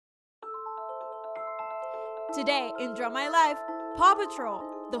Today in Draw My Life, Paw Patrol,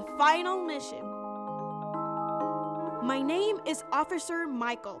 the final mission. My name is Officer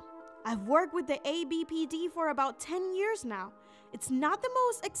Michael. I've worked with the ABPD for about 10 years now. It's not the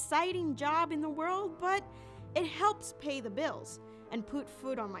most exciting job in the world, but it helps pay the bills and put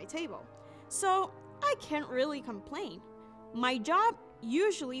food on my table. So I can't really complain. My job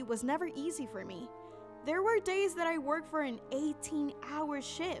usually was never easy for me. There were days that I worked for an 18-hour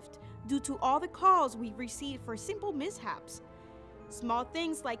shift due to all the calls we received for simple mishaps. Small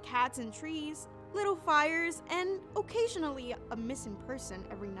things like cats and trees, little fires, and occasionally a missing person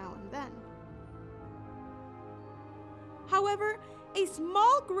every now and then. However, a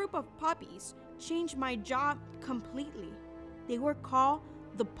small group of puppies changed my job completely. They were called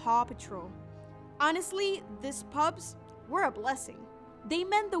the Paw Patrol. Honestly, these pups were a blessing. They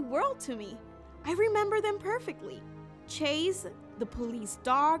meant the world to me. I remember them perfectly. Chase, the police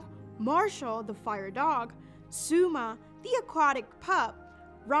dog, Marshall, the fire dog, Suma, the aquatic pup,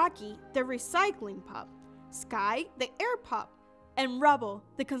 Rocky, the recycling pup, Sky, the air pup, and Rubble,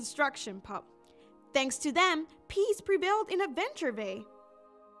 the construction pup. Thanks to them, peace prevailed in Adventure Bay.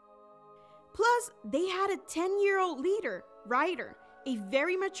 Plus, they had a 10-year-old leader, Ryder, a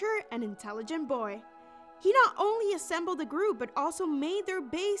very mature and intelligent boy. He not only assembled the group, but also made their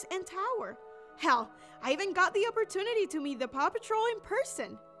base and tower. Hell, I even got the opportunity to meet the Paw Patrol in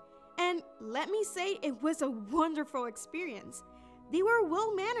person. And let me say, it was a wonderful experience. They were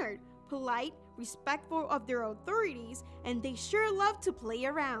well-mannered, polite, respectful of their authorities, and they sure loved to play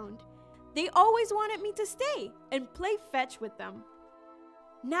around. They always wanted me to stay and play fetch with them.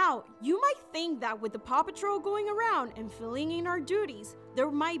 Now, you might think that with the Paw Patrol going around and filling in our duties,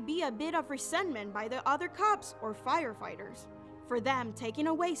 there might be a bit of resentment by the other cops or firefighters for them taking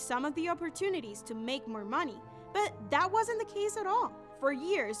away some of the opportunities to make more money, but that wasn't the case at all. For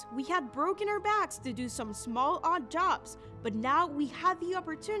years, we had broken our backs to do some small odd jobs, but now we had the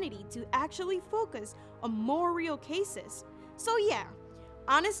opportunity to actually focus on more real cases. So yeah,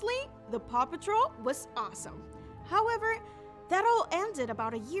 honestly, the Paw Patrol was awesome. However, that all ended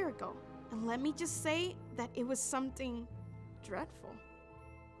about a year ago, and let me just say that it was something dreadful.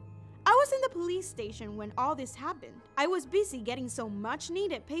 I was in the police station when all this happened. I was busy getting so much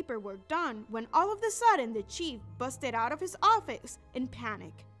needed paperwork done when all of a sudden the chief busted out of his office in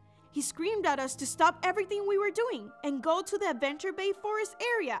panic. He screamed at us to stop everything we were doing and go to the Adventure Bay Forest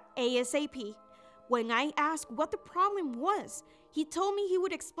area ASAP. When I asked what the problem was, he told me he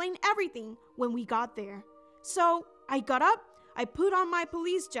would explain everything when we got there. So I got up, I put on my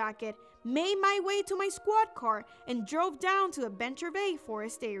police jacket, made my way to my squad car, and drove down to Adventure Bay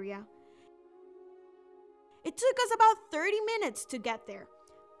Forest area. It took us about 30 minutes to get there,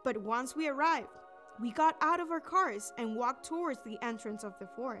 but once we arrived, we got out of our cars and walked towards the entrance of the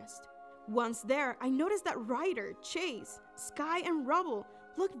forest. Once there, I noticed that Ryder, Chase, Sky, and Rubble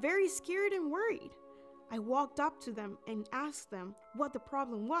looked very scared and worried. I walked up to them and asked them what the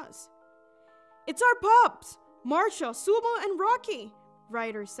problem was. "It's our pups! Marshall, Sumo, and Rocky,"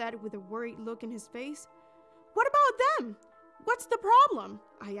 Ryder said with a worried look in his face. "What about them? What's the problem?"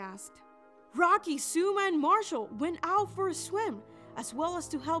 I asked. "Rocky, Suma, and Marshall went out for a swim, as well as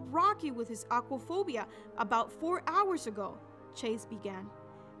to help Rocky with his aquaphobia about 4 hours ago," Chase began.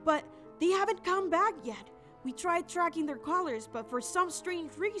 "But they haven't come back yet. We tried tracking their collars, but for some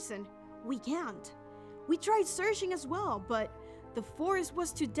strange reason, we can't. We tried searching as well, but the forest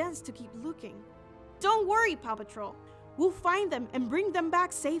was too dense to keep looking." "Don't worry, Paw Patrol. We'll find them and bring them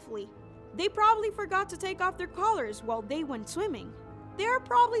back safely. They probably forgot to take off their collars while they went swimming. They're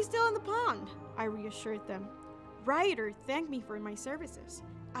probably still in the pond," I reassured them. Ryder thanked me for my services.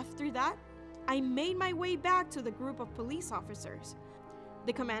 After that, I made my way back to the group of police officers.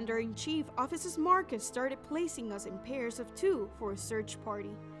 The Commander-in-Chief, Officer Marcus, started placing us in pairs of 2 for a search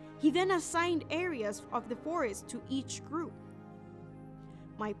party. He then assigned areas of the forest to each group.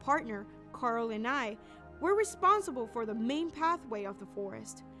 My partner, Carl, and I were responsible for the main pathway of the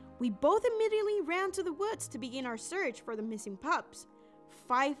forest. We both immediately ran to the woods to begin our search for the missing pups.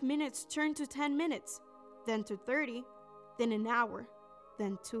 5 minutes turned to 10 minutes, then to 30, then an hour,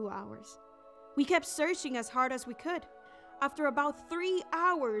 then 2 hours. We kept searching as hard as we could. After about 3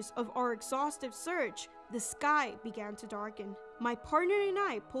 hours of our exhaustive search, the sky began to darken. My partner and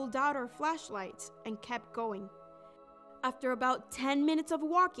I pulled out our flashlights and kept going. After about 10 minutes of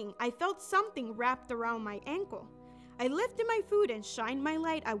walking, I felt something wrapped around my ankle. I lifted my foot and shined my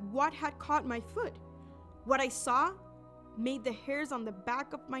light at what had caught my foot. What I saw made the hairs on the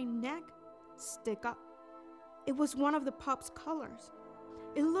back of my neck stick up. It was one of the pup's collars.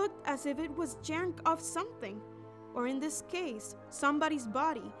 It looked as if it was yanked off something. or in this case, somebody's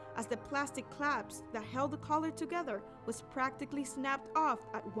body, as the plastic clasp that held the collar together was practically snapped off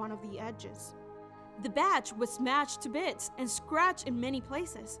at one of the edges. The badge was smashed to bits and scratched in many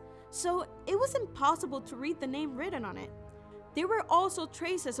places, so it was impossible to read the name written on it. There were also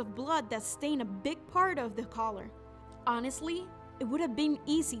traces of blood that stained a big part of the collar. Honestly, it would have been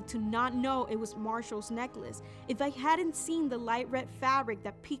easy to not know it was Marshall's necklace if I hadn't seen the light red fabric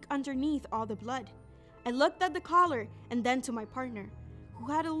that peeked underneath all the blood. I looked at the collar and then to my partner,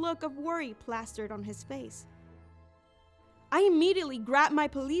 who had a look of worry plastered on his face. I immediately grabbed my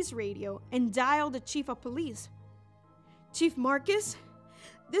police radio and dialed the chief of police. "Chief Marcus,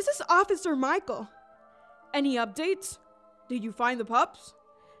 this is Officer Michael. Any updates? Did you find the pups?"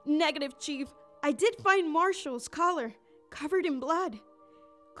 "Negative, Chief. I did find Marshall's collar, covered in blood."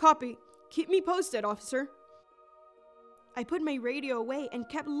 "Copy. Keep me posted, officer." I put my radio away and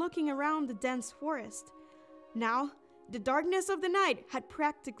kept looking around the dense forest. Now, the darkness of the night had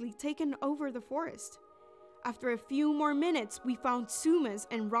practically taken over the forest. After a few more minutes, we found Suma's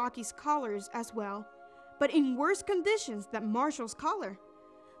and Rocky's collars as well, but in worse conditions than Marshall's collar.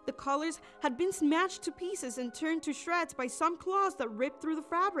 The collars had been smashed to pieces and turned to shreds by some claws that ripped through the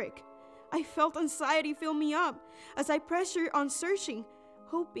fabric. I felt anxiety fill me up as I pressured on searching,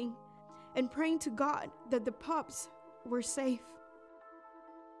 hoping and praying to God that the pups were safe.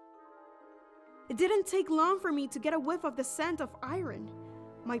 It didn't take long for me to get a whiff of the scent of iron.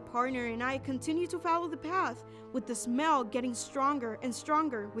 My partner and I continued to follow the path, with the smell getting stronger and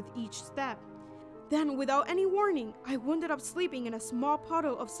stronger with each step. Then, without any warning, I wound up sleeping in a small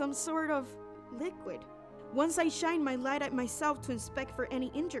puddle of some sort of liquid. Once I shined my light at myself to inspect for any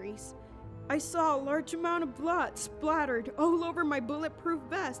injuries, I saw a large amount of blood splattered all over my bulletproof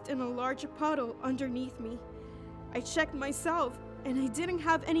vest in a large puddle underneath me. I checked myself, and I didn't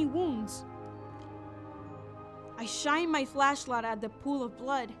have any wounds. I shined my flashlight at the pool of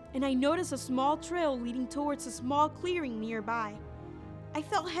blood, and I noticed a small trail leading towards a small clearing nearby. I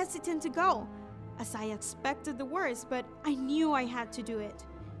felt hesitant to go, as I expected the worst, but I knew I had to do it.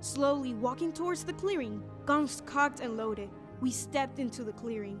 Slowly walking towards the clearing, guns cocked and loaded, we stepped into the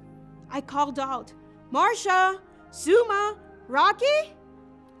clearing. I called out, "Marsha! Suma! Rocky?"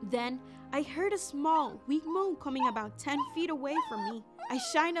 Then I heard a small, weak moan coming about 10 feet away from me. I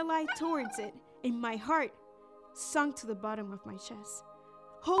shined a light towards it, and my heart sunk to the bottom of my chest.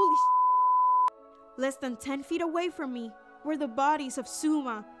 Holy sh**! Less than 10 feet away from me were the bodies of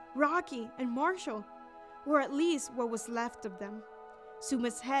Suma, Rocky, and Marshall, or at least what was left of them.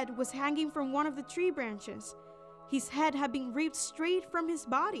 Suma's head was hanging from one of the tree branches. His head had been ripped straight from his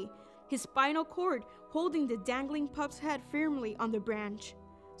body, his spinal cord holding the dangling pup's head firmly on the branch.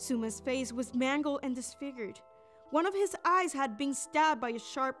 Suma's face was mangled and disfigured. One of his eyes had been stabbed by a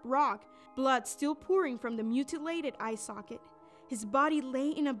sharp rock, blood still pouring from the mutilated eye socket. His body lay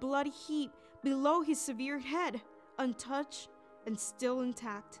in a bloody heap below his severed head, untouched and still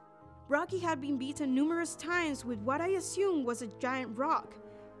intact. Rocky had been beaten numerous times with what I assumed was a giant rock,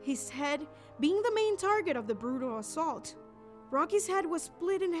 his head being the main target of the brutal assault. Rocky's head was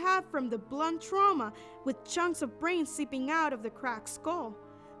split in half from the blunt trauma, with chunks of brain seeping out of the cracked skull.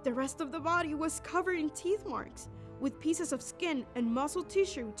 The rest of the body was covered in teeth marks, with pieces of skin and muscle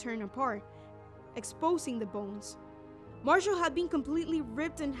tissue torn apart, exposing the bones. Marshall had been completely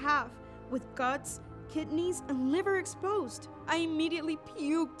ripped in half, with guts, kidneys, and liver exposed. I immediately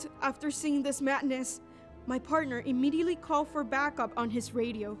puked after seeing this madness. My partner immediately called for backup on his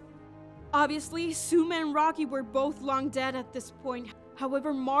radio. Obviously, Suma and Rocky were both long dead at this point.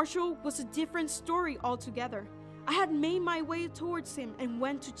 However, Marshall was a different story altogether. I had made my way towards him and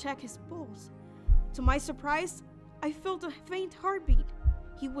went to check his pulse. To my surprise, I felt a faint heartbeat.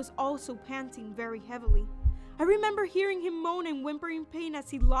 He was also panting very heavily. I remember hearing him moan and whimper in pain as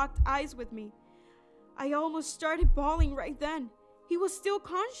he locked eyes with me. I almost started bawling right then. He was still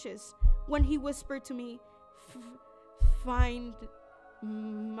conscious when he whispered to me, "Find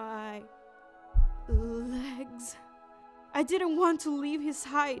my legs." I didn't want to leave his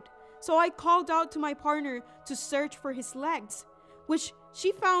hide, so I called out to my partner to search for his legs, which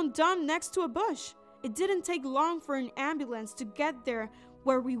she found done next to a bush. It didn't take long for an ambulance to get there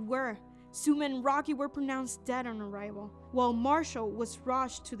where we were. Suma and Rocky were pronounced dead on arrival, while Marshall was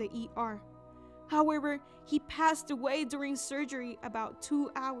rushed to the ER. However, he passed away during surgery about 2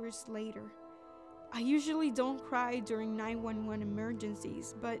 hours later. I usually don't cry during 911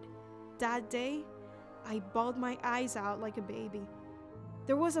 emergencies, but that day, I bawled my eyes out like a baby.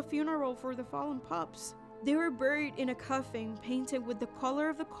 There was a funeral for the fallen pups. They were buried in a coffin painted with the color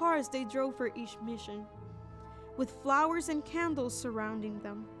of the cars they drove for each mission, with flowers and candles surrounding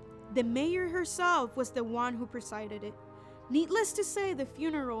them. The mayor herself was the one who presided it. Needless to say, the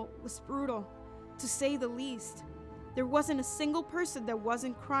funeral was brutal, to say the least. There wasn't a single person that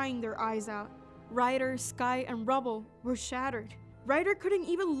wasn't crying their eyes out. Ryder, Sky, and Rubble were shattered. Ryder couldn't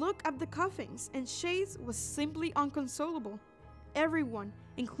even look at the coffins, and Chase was simply inconsolable. Everyone,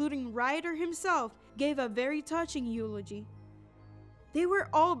 including Ryder himself, gave a very touching eulogy. They were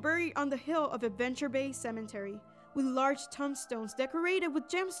all buried on the hill of Adventure Bay Cemetery, with large tombstones decorated with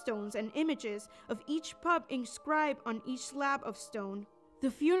gemstones and images of each pup inscribed on each slab of stone.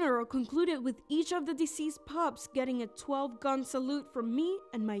 The funeral concluded with each of the deceased pups getting a 12-gun salute from me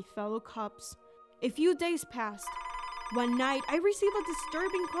and my fellow cubs. A few days passed. One night, I received a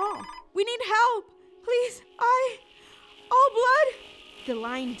disturbing call. "We need help! Please, all blood!" The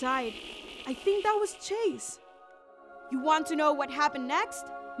line died. I think that was Chase. You want to know what happened next?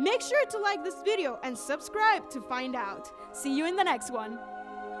 Make sure to like this video and subscribe to find out. See you in the next one.